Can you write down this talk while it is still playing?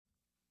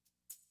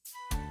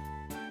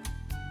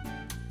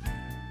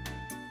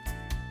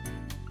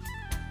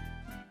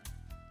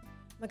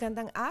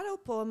Magandang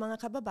araw po mga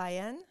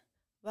kababayan.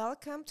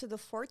 Welcome to the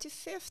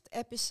 45th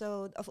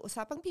episode of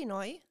Usapang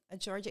Pinoy, a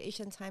Georgia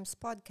Asian Times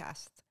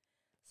podcast.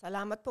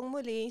 Salamat pong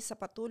muli sa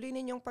patuloy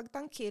ninyong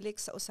pagtangkilik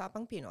sa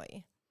Usapang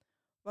Pinoy.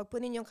 Huwag po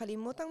ninyong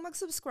kalimutang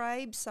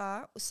mag-subscribe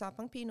sa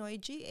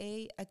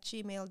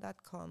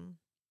usapangpinoyga@gmail.com.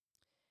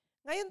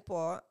 Ngayon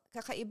po,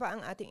 kakaiba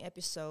ang ating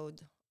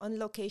episode. On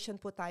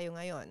location po tayo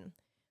ngayon.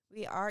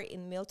 We are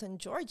in Milton,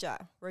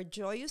 Georgia, where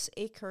Joyous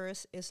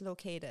Acres is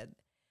located.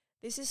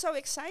 This is so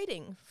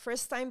exciting.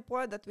 First time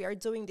po that we are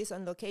doing this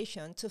on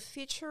location to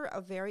feature a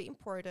very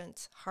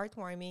important,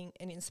 heartwarming,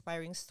 and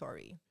inspiring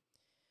story.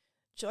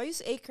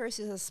 Joyous Acres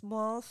is a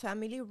small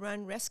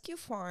family-run rescue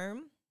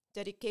farm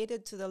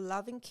dedicated to the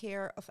loving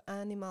care of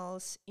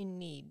animals in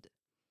need.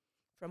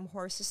 From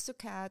horses to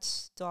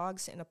cats,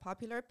 dogs, and a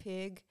popular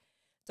pig,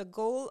 the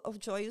goal of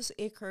Joyous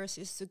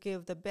Acres is to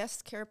give the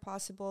best care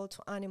possible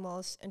to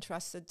animals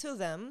entrusted to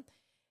them,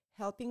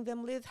 helping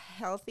them live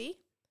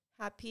healthy,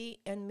 happy,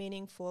 and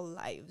meaningful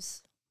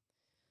lives.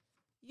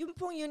 Yung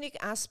pong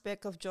unique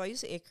aspect of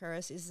Joyous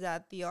Acres is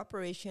that the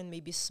operation may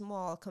be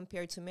small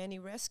compared to many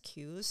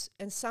rescues,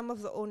 and some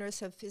of the owners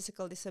have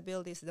physical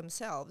disabilities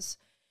themselves.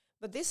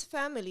 But this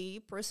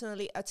family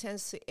personally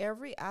attends to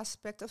every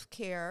aspect of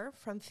care,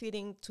 from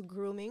feeding to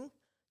grooming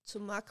to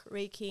muck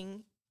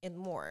raking and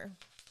more.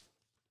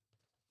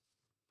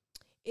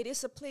 It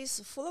is a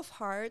place full of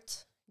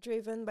heart,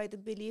 driven by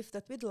the belief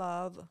that with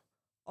love,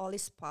 all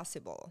is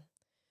possible.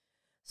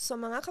 So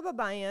mga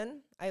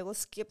kababayan, I will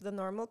skip the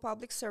normal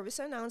public service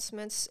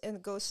announcements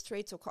and go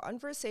straight to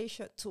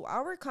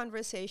our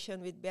conversation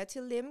with Betty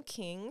Lim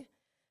King.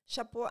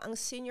 Siya po ang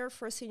Senior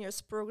for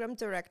Seniors Program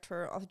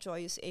Director of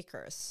Joyous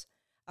Acres.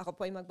 Ako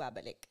po ay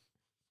magbabalik.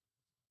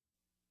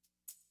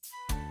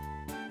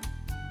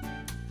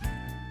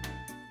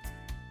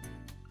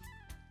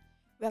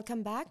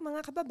 Welcome back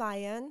mga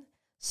kababayan.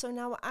 So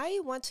now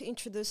I want to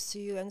introduce to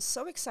you, and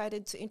so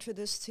excited to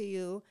introduce to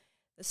you,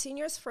 the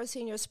Seniors for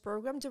Seniors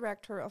Program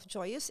Director of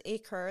Joyous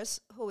Acres,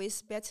 who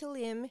is Betty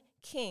Lim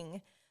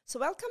King.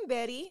 So welcome,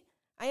 Betty.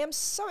 I am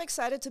so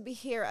excited to be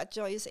here at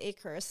Joyous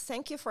Acres.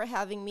 Thank you for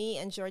having me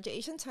and Georgia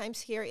Asian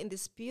Times here in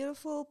this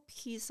beautiful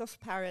piece of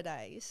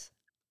paradise.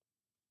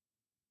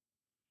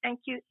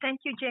 Thank you,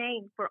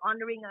 Jane, for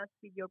honoring us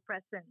with your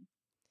presence.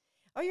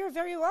 Oh, you're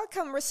very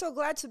welcome. We're so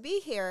glad to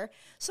be here.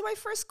 So my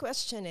first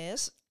question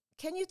is,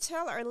 can you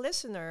tell our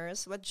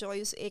listeners what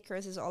Joyous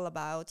Acres is all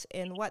about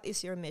and what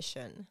is your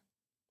mission?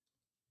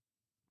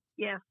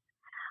 Yes.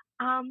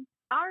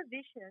 Our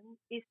vision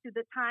is to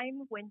the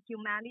time when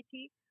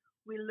humanity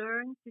will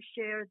learn to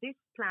share this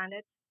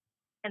planet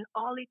and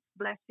all its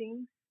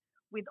blessings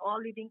with all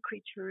living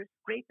creatures,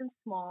 great and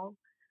small,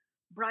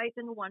 bright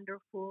and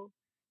wonderful.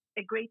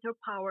 A greater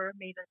power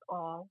made us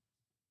all.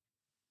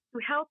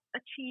 To help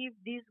achieve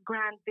this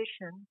grand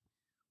vision,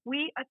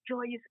 we at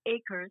Joyous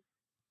Acres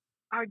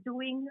are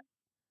doing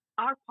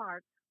our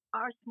part,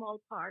 our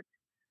small part,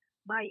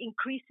 by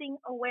increasing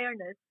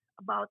awareness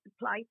about the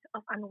plight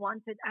of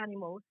unwanted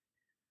animals,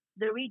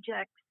 the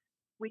rejects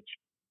which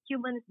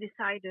humans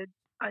decided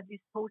are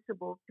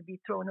disposable to be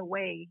thrown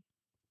away.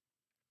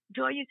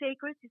 Joyous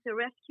Acres is a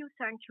rescue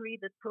sanctuary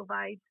that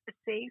provides a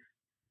safe,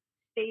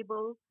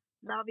 stable,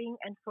 loving,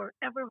 and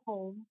forever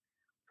home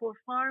for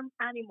farm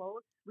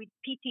animals with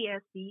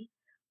PTSD,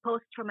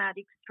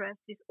 post-traumatic stress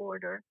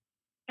disorder,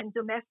 and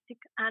domestic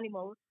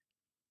animals,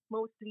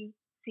 mostly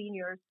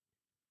seniors.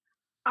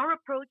 Our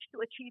approach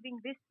to achieving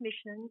this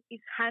mission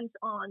is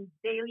hands-on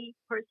daily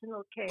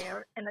personal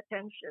care and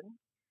attention,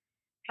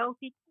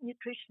 healthy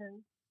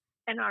nutrition,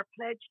 and our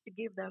pledge to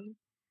give them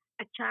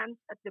a chance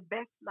at the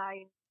best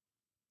life.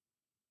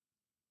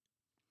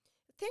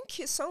 Thank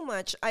you so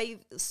much. I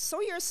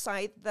saw your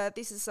site that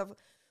this is a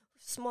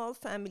small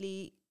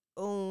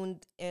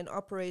family-owned and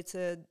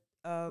operated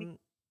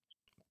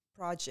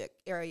project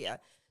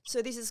area.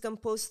 So this is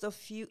composed of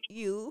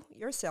you,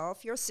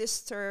 yourself, your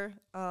sister,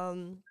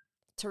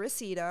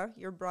 Teresita,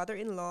 your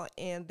brother-in-law,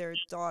 and their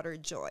daughter,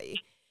 Joy.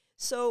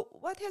 So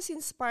what has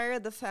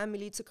inspired the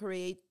family to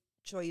create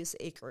Joyous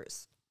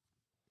Acres?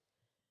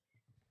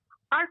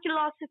 Our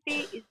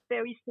philosophy is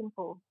very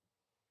simple.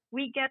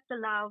 We get the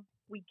love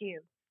we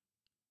give.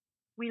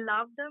 We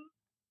love them,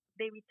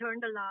 they return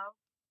the love,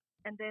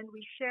 and then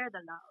we share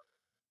the love.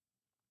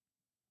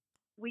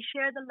 We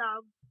share the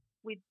love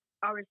with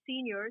our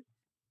seniors,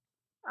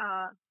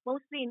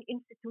 mostly in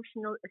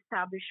institutional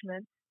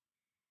establishments.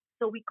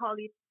 So we call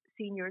it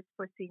Seniors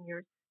for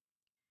Seniors.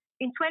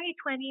 In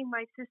 2020,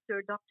 my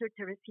sister, Dr.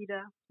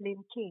 Teresita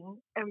Lim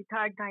King, a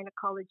retired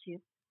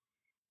gynecologist,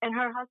 and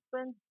her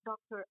husband,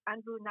 Dr.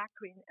 Andrew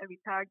Nakrin, a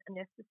retired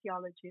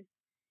anesthesiologist,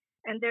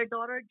 and their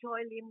daughter,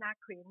 Joy Lim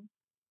Nakrin,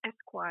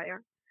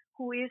 Esquire,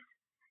 who is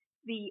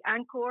the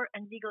anchor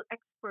and legal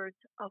expert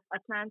of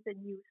Atlanta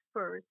News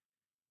First,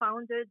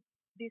 founded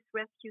this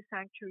rescue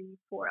sanctuary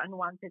for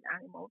unwanted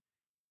animals.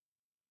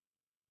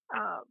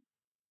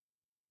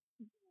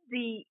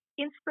 The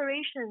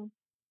inspiration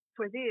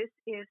for this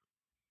is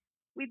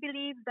we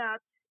believe that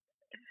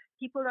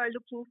people are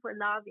looking for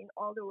love in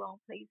all the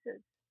wrong places.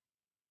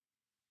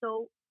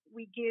 So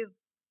we give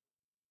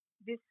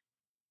these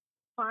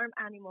farm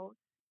animals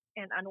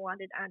and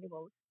unwanted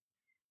animals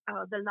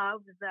the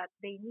love that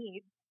they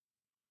need,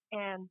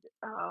 and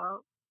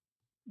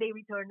they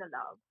return the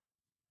love.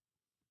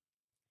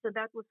 So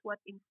that was what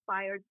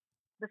inspired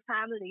the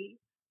family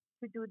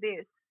to do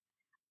this.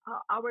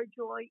 Our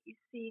joy is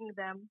seeing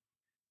them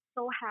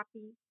so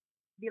happy,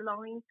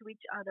 belonging to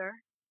each other,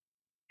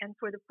 and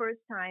for the first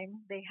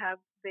time, they have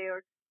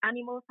their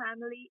animal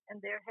family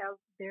and they have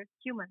their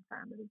human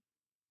family.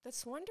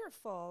 That's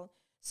wonderful.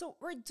 So,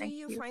 where do Thank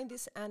you you. find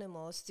these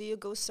animals? Do you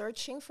go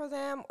searching for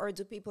them or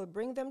do people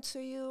bring them to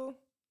you?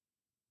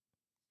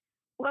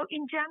 Well,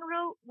 in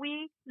general,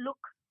 we look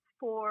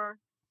for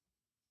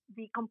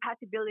the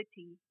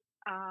compatibility.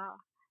 Uh,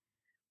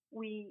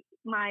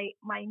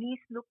 my niece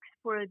looks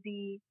for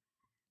the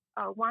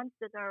ones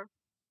that are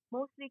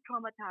mostly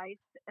traumatized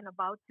and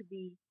about to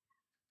be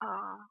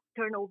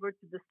turned over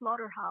to the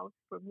slaughterhouse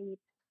for meat.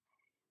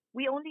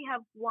 We only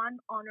have one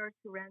owner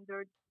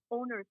surrendered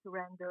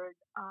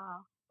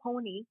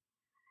pony,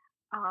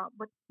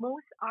 but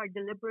most are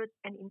deliberate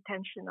and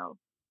intentional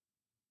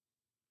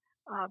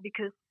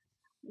because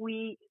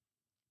we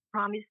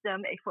promise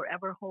them a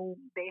forever home.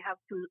 They have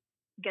to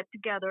get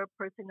together,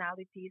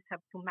 personalities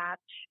have to match,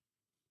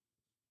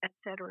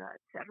 etc.,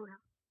 etc.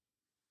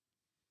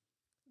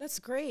 That's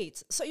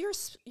great. So,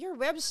 your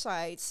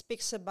website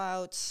speaks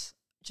about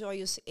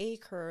Joyous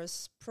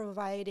Acres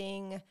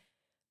providing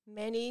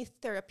many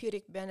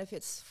therapeutic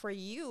benefits for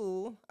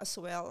you as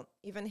well,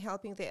 even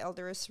helping the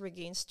elders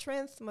regain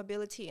strength,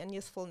 mobility, and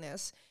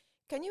youthfulness.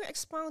 Can you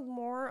expound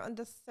more on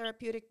the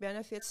therapeutic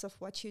benefits of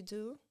what you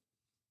do?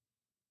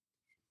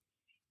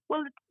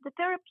 Well, the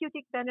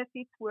therapeutic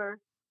benefits were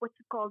what's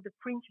called the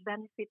fringe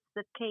benefits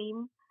that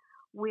came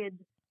with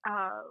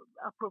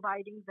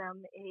providing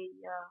them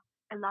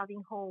a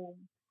loving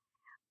home.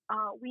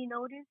 We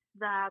noticed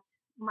that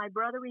my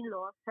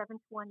brother-in-law,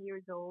 71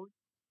 years old,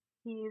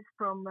 he is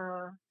from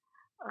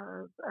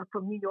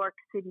New York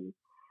City,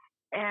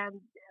 and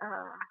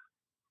uh,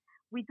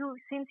 we do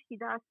since he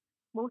does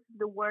most of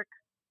the work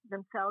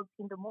themselves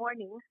in the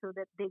morning, so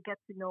that they get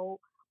to know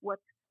what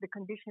the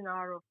condition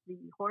are of the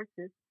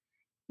horses.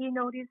 He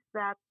noticed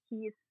that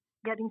he is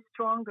getting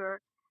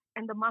stronger,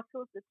 and the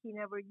muscles that he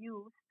never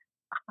used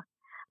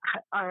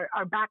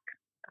are back.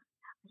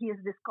 He has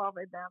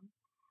discovered them.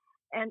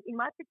 And in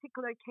my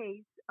particular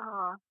case,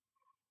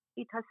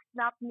 it has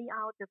snapped me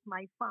out of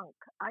my funk.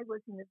 I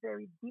was in a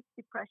very deep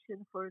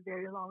depression for a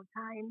very long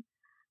time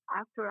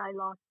after I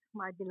lost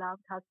my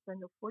beloved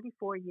husband of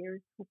 44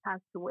 years who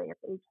passed away at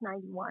age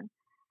 91.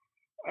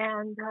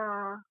 And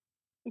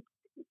it,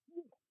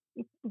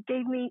 it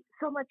gave me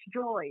so much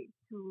joy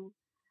to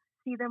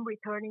see them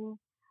returning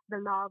the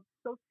love,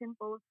 so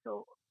simple,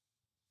 so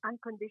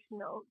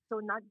unconditional, so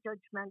not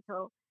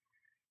judgmental.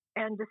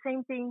 And the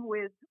same thing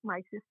with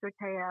my sister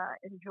Taya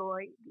and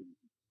Joy,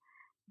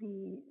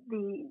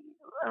 the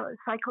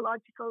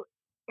psychological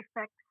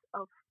effects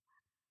of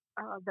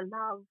the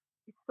love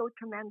is so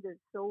tremendous.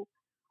 So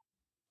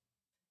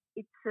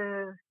it's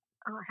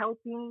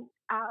helping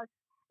us.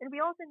 And we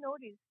also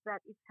notice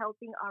that it's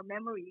helping our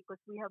memory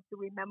because we have to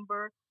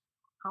remember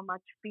how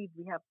much feed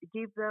we have to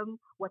give them,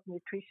 what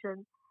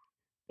nutrition.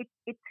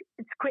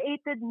 It's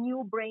created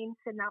new brain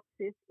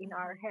synapses in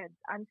our Mhm. heads.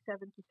 I'm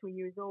 73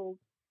 years old,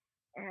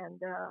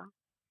 and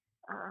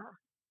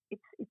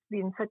it's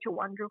been such a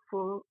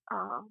wonderful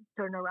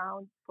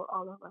turnaround for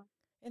all of us.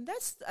 And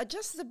that's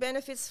just the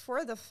benefits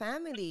for the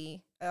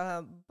family.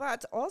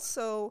 But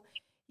also,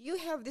 you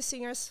have the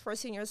Singers for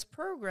Seniors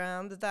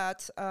program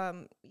that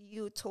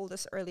you told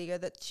us earlier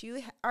that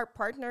you are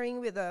partnering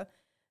with a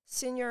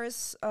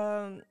seniors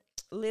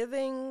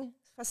living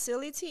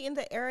facility in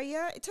the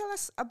area. Tell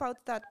us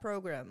about that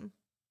program.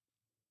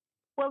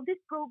 Well, this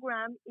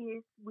program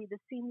is with the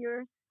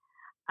seniors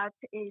at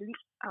a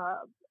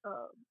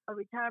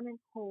retirement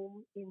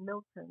home in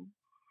Milton,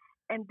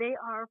 and they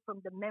are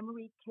from the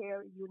memory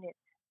care unit.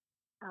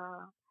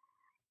 Uh,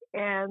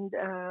 and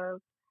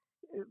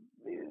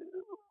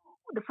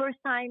the first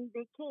time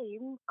they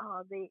came,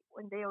 they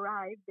when they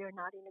arrived, they're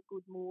not in a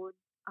good mood.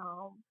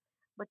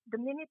 But the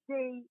minute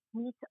they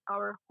meet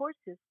our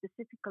horses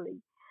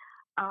specifically,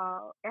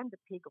 and the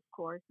pig, of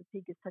course, the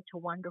pig is such a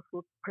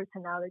wonderful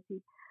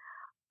personality.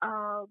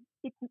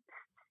 It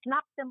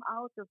snapped them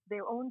out of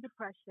their own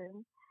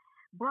depression,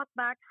 brought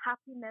back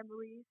happy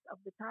memories of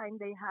the time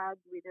they had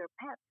with their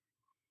pets,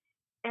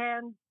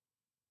 and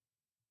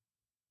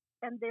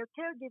and their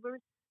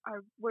caregivers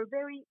were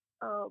very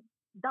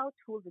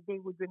doubtful that they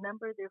would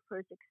remember their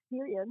first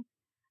experience.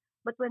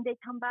 But when they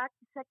come back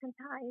the second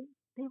time,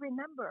 they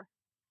remember.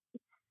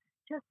 It's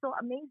just so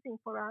amazing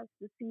for us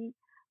to see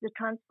the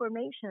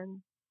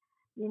transformation,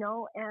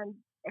 and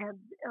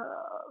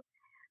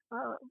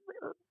uh,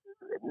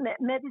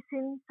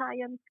 medicine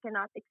science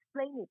cannot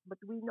explain it, but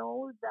we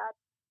know that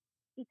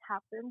it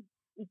happened.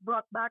 It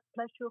brought back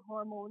pleasure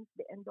hormones,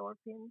 the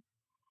endorphins,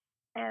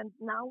 and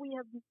now we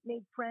have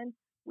made friends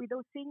with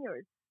those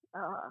seniors.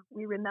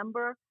 We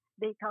remember,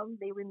 they come,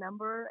 they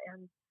remember,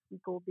 and we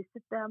go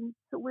visit them.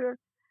 So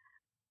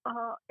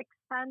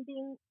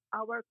expanding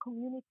our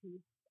community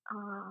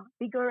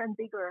bigger and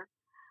bigger,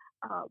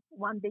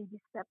 one baby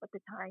step at a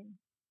time.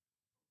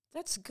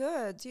 That's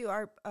good. You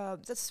are.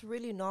 That's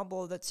really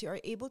noble that you are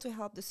able to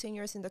help the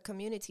seniors in the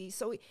community.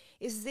 So,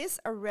 is this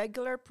a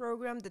regular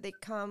program? Do they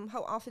come?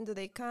 How often do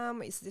they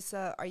come? Is this?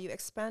 Are you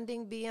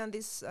expanding beyond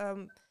this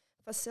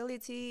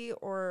facility,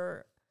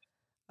 or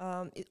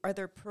are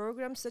there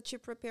programs that you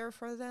prepare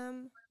for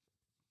them?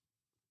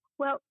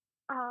 Well,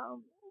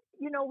 um,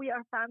 we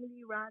are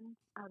family run,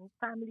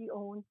 family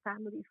owned,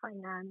 family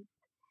financed,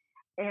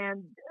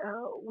 and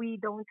we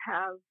don't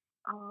have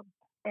uh,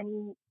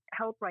 any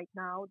help right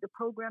now. The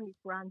program is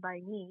run by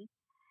me,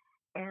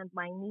 and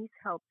my niece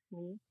helps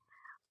me.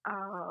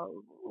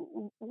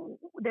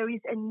 There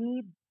is a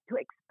need to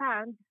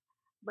expand,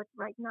 but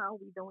right now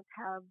we don't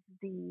have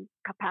the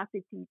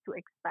capacity to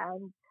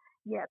expand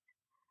yet.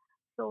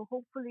 So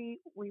hopefully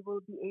we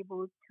will be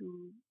able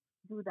to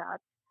do that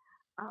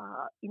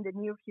in the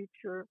near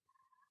future.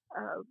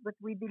 But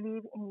we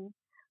believe in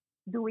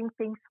doing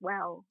things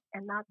well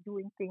and not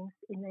doing things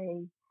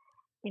in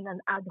an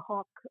ad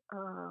hoc,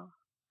 uh,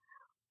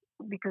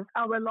 because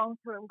our long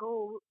term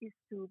goal is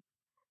to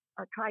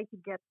try to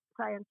get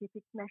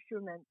scientific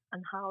measurements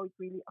on how it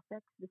really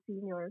affects the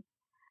seniors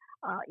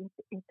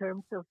in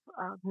terms of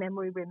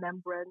memory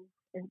remembrance,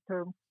 in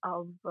terms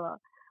of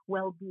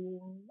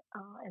well-being,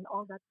 and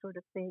all that sort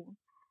of thing.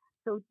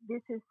 So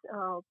this is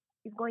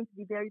going to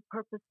be very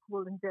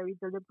purposeful and very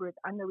deliberate.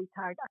 I'm a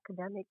retired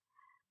academic,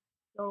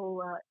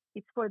 so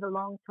it's for the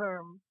long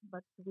term,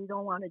 but we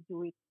don't want to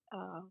do it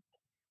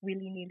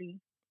willy-nilly.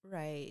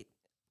 Right.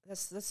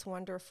 That's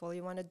wonderful.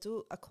 You want to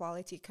do a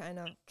quality kind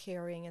of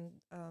caring and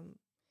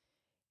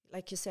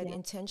like you said, Yeah.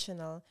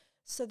 intentional.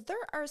 So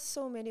there are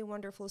so many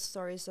wonderful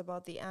stories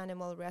about the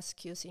animal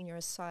rescues in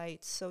your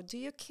site. So do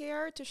you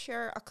care to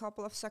share a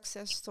couple of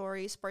success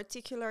stories,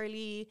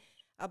 particularly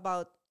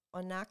about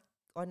Onak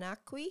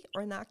Onaki,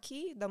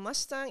 the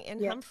Mustang, and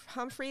Yes.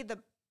 Humphrey,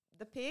 the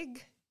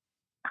pig?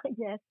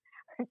 Yes.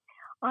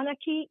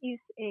 Anaki is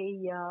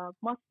a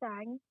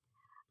Mustang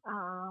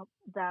uh,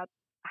 that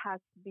has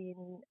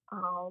been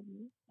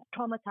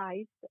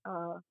traumatized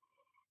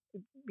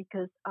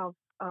because of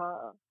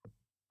uh,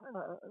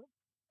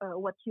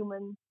 what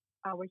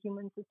our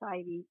human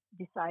society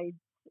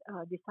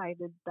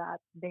decided that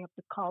they have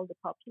to call the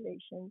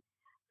population.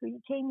 So he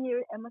came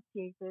here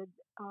emaciated,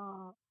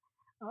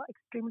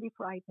 extremely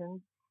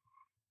frightened,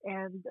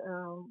 and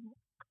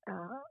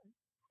uh,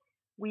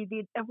 we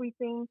did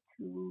everything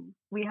to.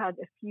 We had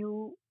a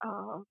few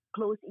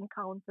close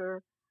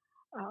encounter,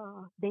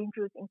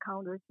 dangerous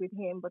encounters with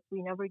him, but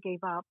we never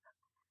gave up.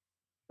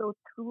 So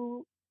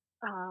through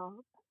uh,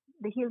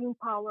 the healing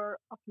power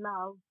of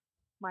love,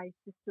 my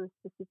sister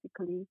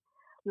specifically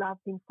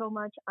loved him so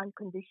much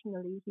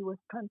unconditionally. He was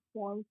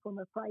transformed from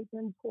a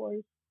frightened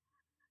horse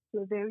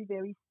to a very,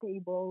 very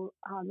stable,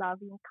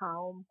 loving,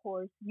 calm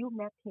horse. You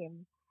met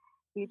him.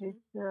 It is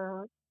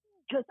Mm-hmm.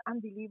 just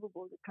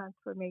unbelievable, the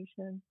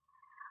transformation.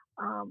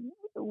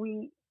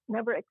 We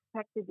never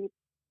expected it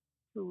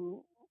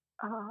to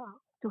uh,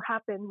 to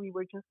happen. We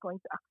were just going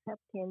to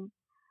accept him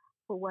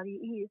for what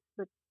he is,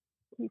 but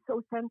he's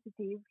so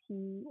sensitive.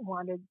 He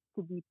wanted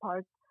to be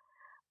part,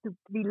 to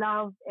be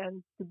loved,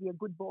 and to be a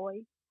good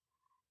boy.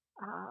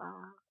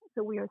 Uh,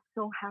 so we are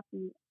so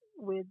happy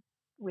with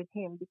with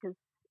him because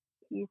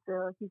he's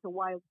a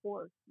wild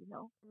horse, you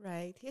know.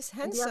 Right. He's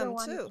And the other handsome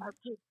one is too. our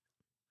pig.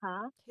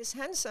 Huh? He's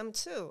handsome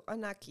too,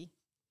 Onaki.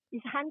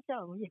 He's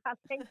handsome. Yeah,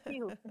 thank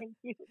you, thank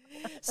you.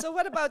 So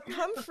what about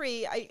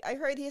Humphrey? I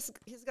heard he's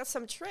got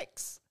some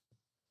tricks.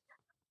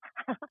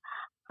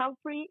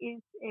 Humphrey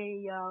is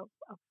a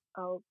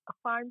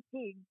farm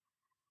pig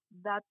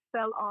that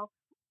fell off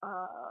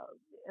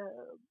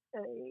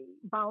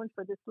bound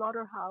for the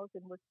slaughterhouse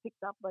and was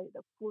picked up by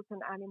the Fulton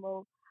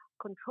Animal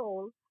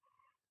Control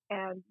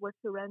and was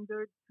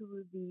surrendered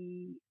to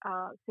the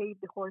Save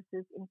the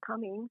Horses in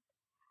Cummings.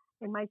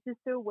 And my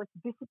sister was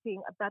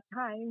visiting at that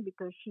time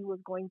because she was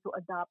going to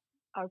adopt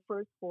our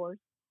first horse.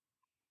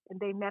 And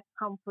they met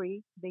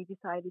Humphrey. They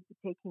decided to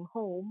take him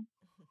home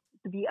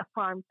to be a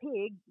farm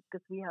pig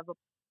because we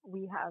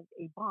have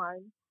a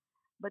barn.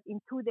 But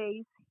in 2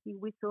 days, he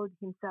whistled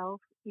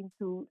himself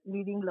into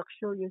living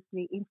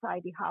luxuriously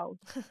inside the house.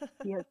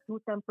 He has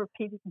two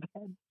Tempur-Pedic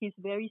beds. He's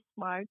very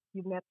smart.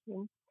 You met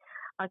him.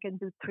 I can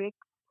do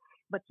tricks,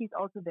 but he's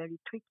also very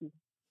tricky.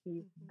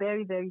 He's Mhm.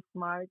 very, very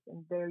smart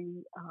and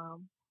very, uh,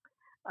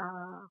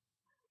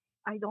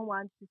 I don't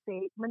want to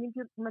say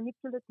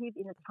manipulative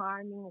in a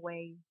charming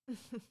way.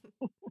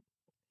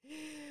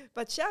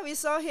 But yeah, we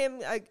saw him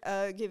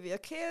give you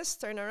a kiss,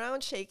 turn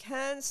around, shake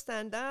hands,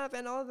 stand up,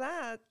 and all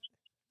that.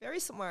 Very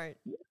smart.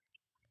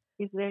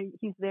 He's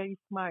very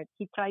smart.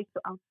 He tries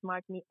to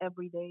outsmart me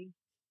every day.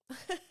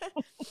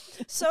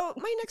 So,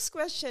 my next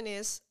question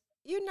is,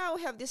 you now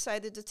have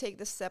decided to take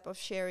the step of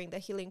sharing the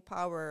healing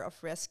power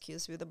of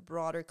rescues with a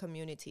broader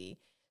community.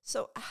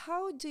 So,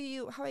 how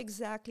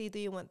exactly do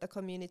you want the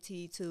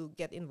community to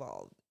get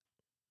involved?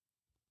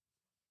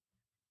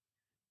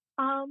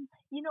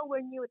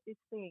 we're new at this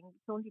thing.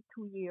 It's only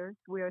 2 years.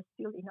 We're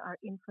still in our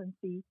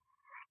infancy.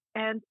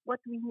 And what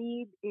we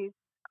need is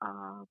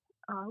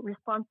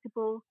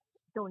responsible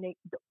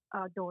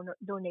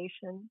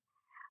donation,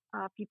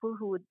 people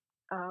who would,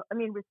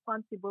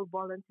 responsible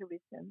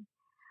volunteerism,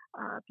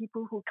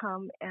 people who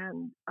come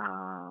and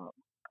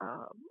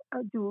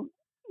do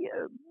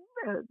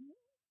uh,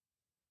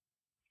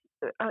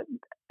 uh,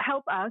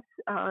 help us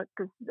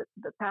because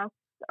the tasks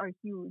are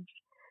huge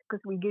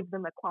because we give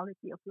them a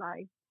quality of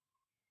life.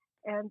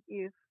 And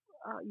if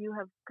you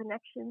have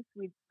connections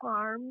with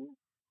farms,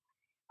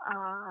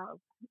 uh,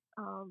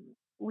 um,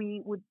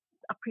 we would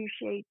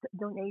appreciate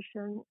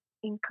donation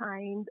in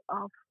kind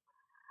of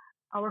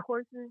our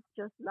horses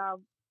just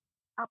love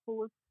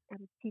apples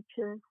and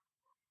peaches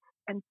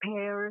and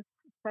pears,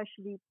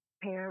 especially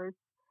pears.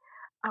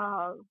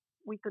 Uh,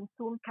 we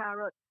consume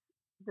carrots.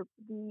 The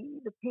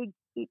pig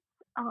eats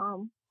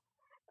um,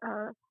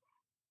 uh,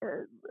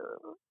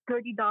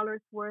 $30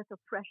 worth of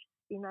fresh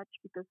spinach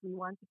because we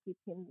want to keep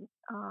him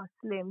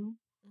slim.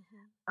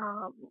 Mm-hmm.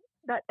 Um,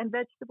 that and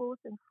vegetables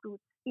and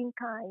fruits in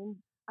kind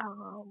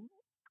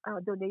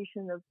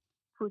donation of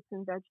fruits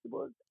and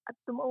vegetables. At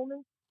the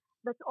moment,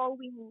 that's all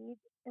we need.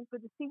 And for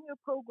the senior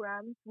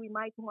programs, we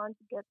might want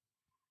to get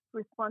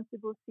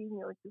responsible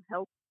senior to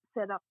help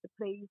set up the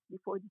place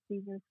before the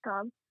seniors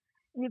come.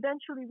 And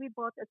eventually, we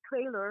bought a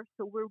trailer,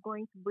 so we're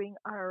going to bring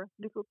our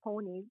little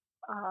pony,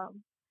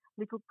 um,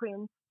 little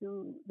prince,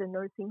 to the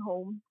nursing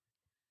home.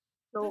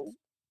 That's So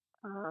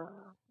uh,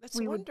 that's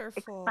we would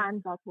wonderful.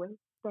 expand that way.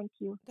 Thank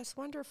you. That's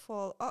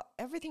wonderful.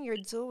 Everything you're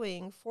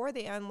doing for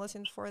the animals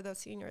and for the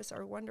seniors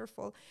are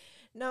wonderful.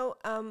 Now,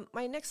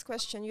 my next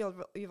question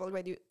you've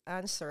already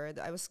answered.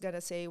 I was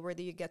gonna say where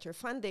do you get your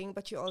funding,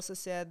 but you also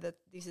said that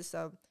this is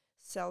a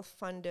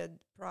self-funded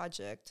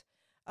project.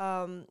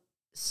 Um,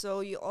 so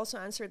you also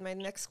answered my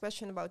next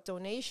question about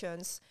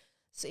donations.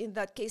 So in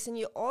that case, and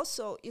you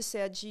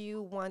said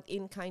you want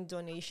in-kind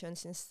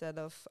donations instead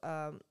of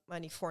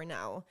money for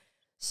now.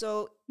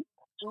 So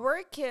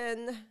where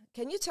can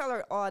you tell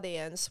our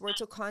audience where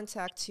to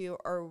contact you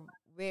or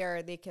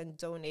where they can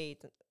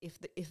donate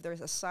if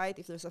there's a site,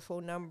 if there's a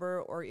phone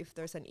number, or if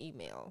there's an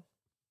email?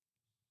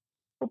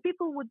 So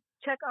people would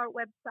check our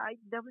website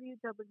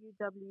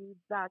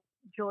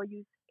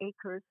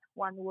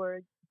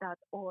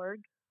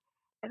www.joyousacres.org,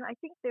 and I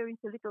think there is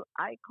a little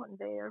icon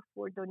there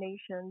for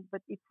donation,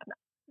 but it's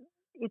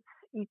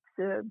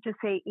just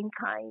say in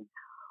kind.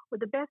 But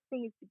the best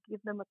thing is to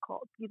give them a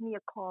call. Give me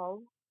a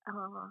call.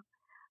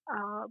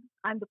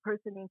 I'm the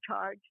person in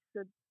charge,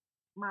 so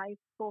my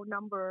phone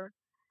number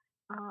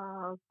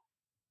uh,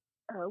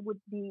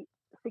 would be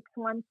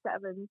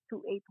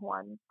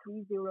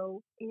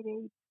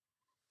 617-281-3088.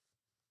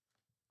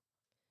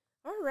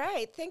 All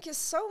right. Thank you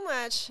so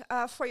much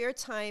for your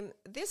time.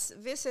 This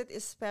visit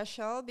is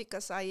special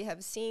because I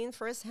have seen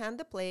firsthand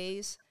the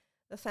place,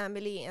 the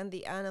family, and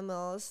the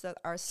animals that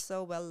are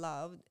so well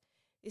loved.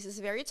 This is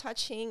very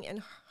touching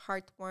and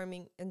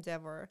heartwarming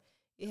endeavor.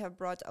 You have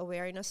brought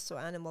awareness to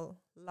animal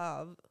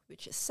love,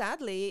 which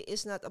sadly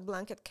is not a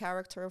blanket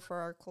character for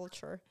our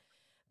culture.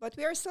 But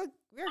we are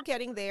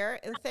getting there,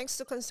 and thanks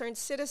to concerned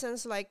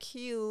citizens like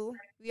you,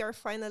 we are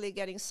finally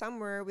getting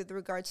somewhere with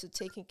regards to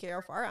taking care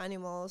of our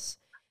animals,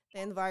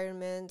 the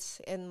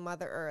environment, and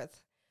Mother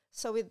Earth.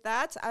 So with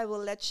that, I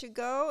will let you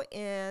go,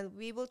 and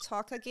we will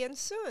talk again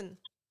soon.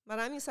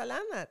 Maraming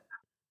salamat.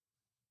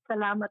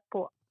 Salamat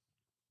po.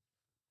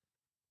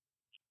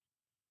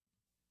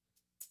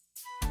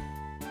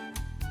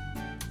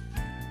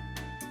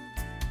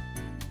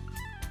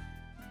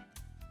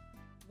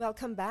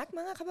 Welcome back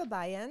mga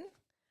kababayan.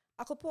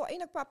 Ako po ay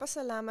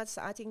nagpapasalamat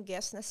sa ating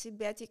guest na si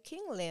Betty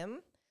King Lim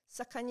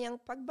sa kanyang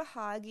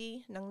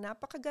pagbahagi ng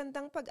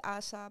napakagandang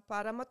pag-asa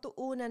para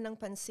matuunan ng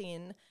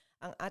pansin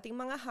ang ating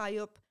mga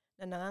hayop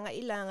na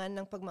nangangailangan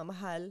ng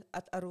pagmamahal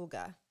at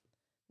aruga.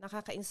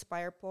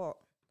 Nakaka-inspire po,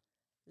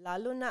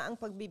 lalo na ang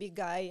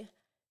pagbibigay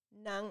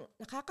ng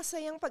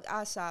nakakasayang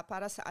pag-asa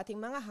para sa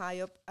ating mga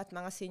hayop at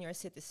mga senior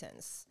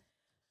citizens.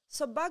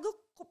 So bago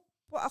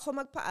po ako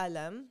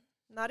magpaalam,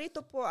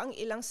 narito po ang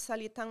ilang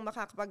salitang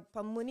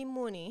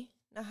makakapagpamuni-muni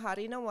na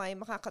hari naway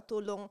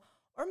makakatulong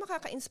or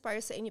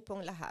makaka-inspire sa inyo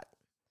pong lahat.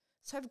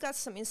 So I've got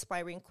some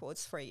inspiring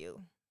quotes for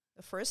you.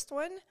 The first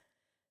one,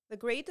 the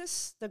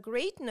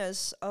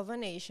greatness of a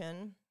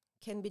nation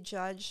can be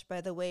judged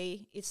by the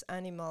way its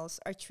animals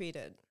are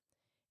treated.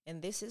 And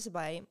this is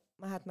by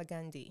Mahatma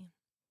Gandhi.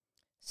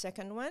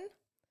 Second one,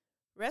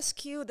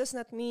 rescue does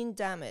not mean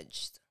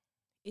damaged.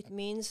 It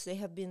means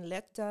they have been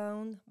let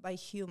down by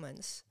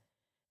humans.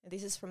 And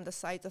this is from the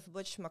site of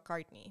Butch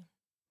McCartney.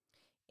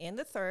 And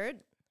the third,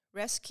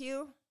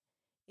 rescue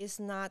is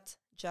not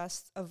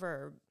just a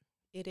verb.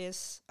 It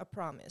is a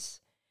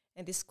promise.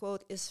 And this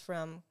quote is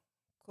from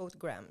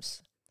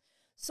Quotegrams.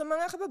 So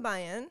mga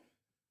kababayan,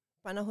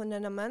 panahon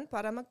na naman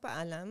para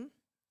magpaalam.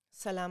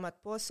 Salamat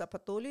po sa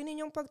patuloy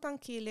ninyong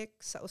pagtangkilik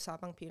sa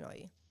Usapang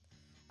Pinoy.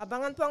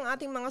 Abangan po ang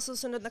ating mga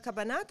susunod na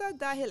kabanata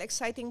dahil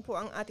exciting po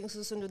ang ating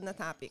susunod na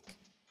topic.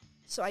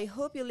 So I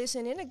hope you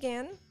listen in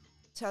again.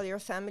 Tell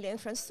your family and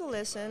friends to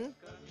listen.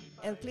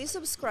 And please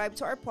subscribe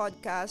to our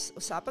podcast,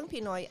 Usapang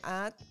Pinoy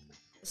at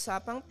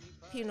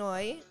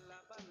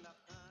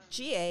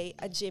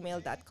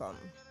usapangpinoyga@gmail.com.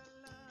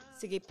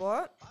 Sige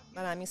po,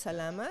 maraming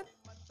salamat.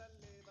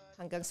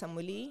 Hanggang sa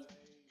muli,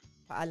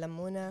 paalam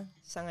muna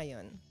sa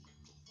ngayon.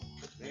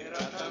 Pera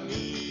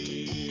kami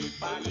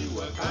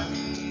paliwakan,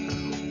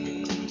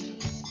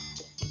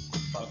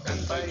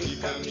 pagkantay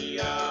kami